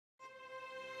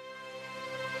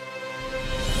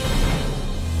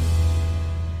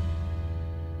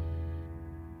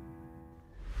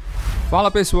Fala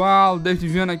pessoal, David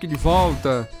Viana aqui de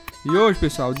volta. E hoje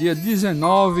pessoal, dia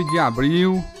 19 de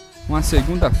abril, uma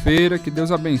segunda-feira, que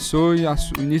Deus abençoe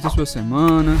o início da sua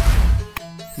semana.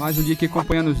 Mais um dia aqui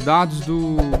acompanhando os dados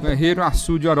do guerreiro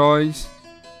Açude Orós.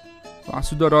 O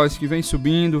Açude Orós que vem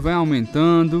subindo, vem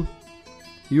aumentando.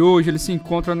 E hoje ele se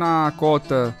encontra na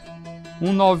cota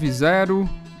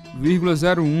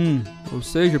 190,01. Ou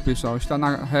seja pessoal, está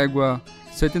na régua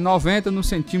 190 no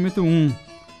centímetro 1.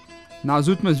 Nas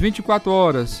últimas 24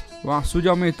 horas, o açude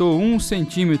aumentou 1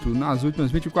 centímetro. Nas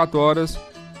últimas 24 horas,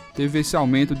 teve esse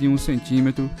aumento de 1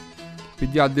 centímetro.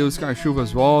 Pedir a Deus que as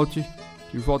chuvas voltem,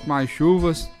 que volte mais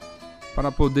chuvas,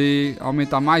 para poder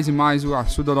aumentar mais e mais o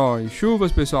Açude Orós.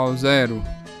 Chuvas, pessoal, zero.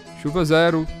 Chuva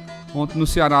zero. Ontem no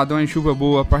Ceará deu uma chuva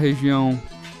boa para a região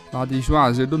lá de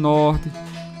Juazeiro do Norte,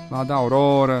 lá da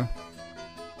Aurora,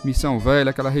 Missão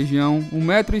Velha, aquela região.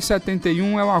 1,71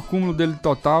 m é o acúmulo dele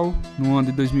total no ano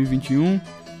de 2021.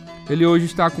 Ele hoje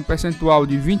está com um percentual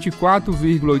de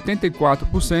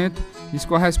 24,84%. Isso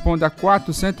corresponde a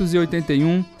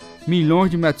 481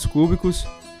 milhões de metros cúbicos.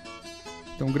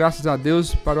 Então, graças a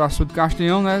Deus, para o açude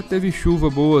Castanhão, né, teve chuva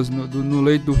boas no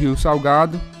leito do Rio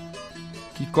Salgado,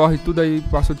 que corre tudo aí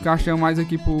para o açude Castanhão, mas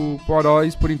aqui para o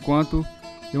Orós, por enquanto,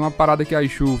 deu uma parada aqui as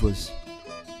chuvas.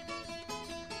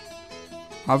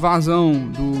 A vazão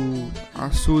do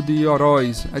Açude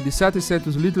Orós é de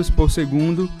 700 litros por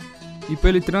segundo e para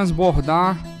ele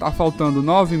transbordar está faltando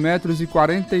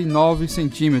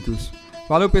 9,49 metros.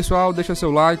 Valeu pessoal, deixa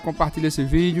seu like, compartilha esse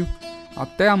vídeo.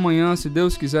 Até amanhã, se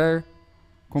Deus quiser,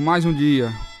 com mais um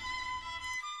dia.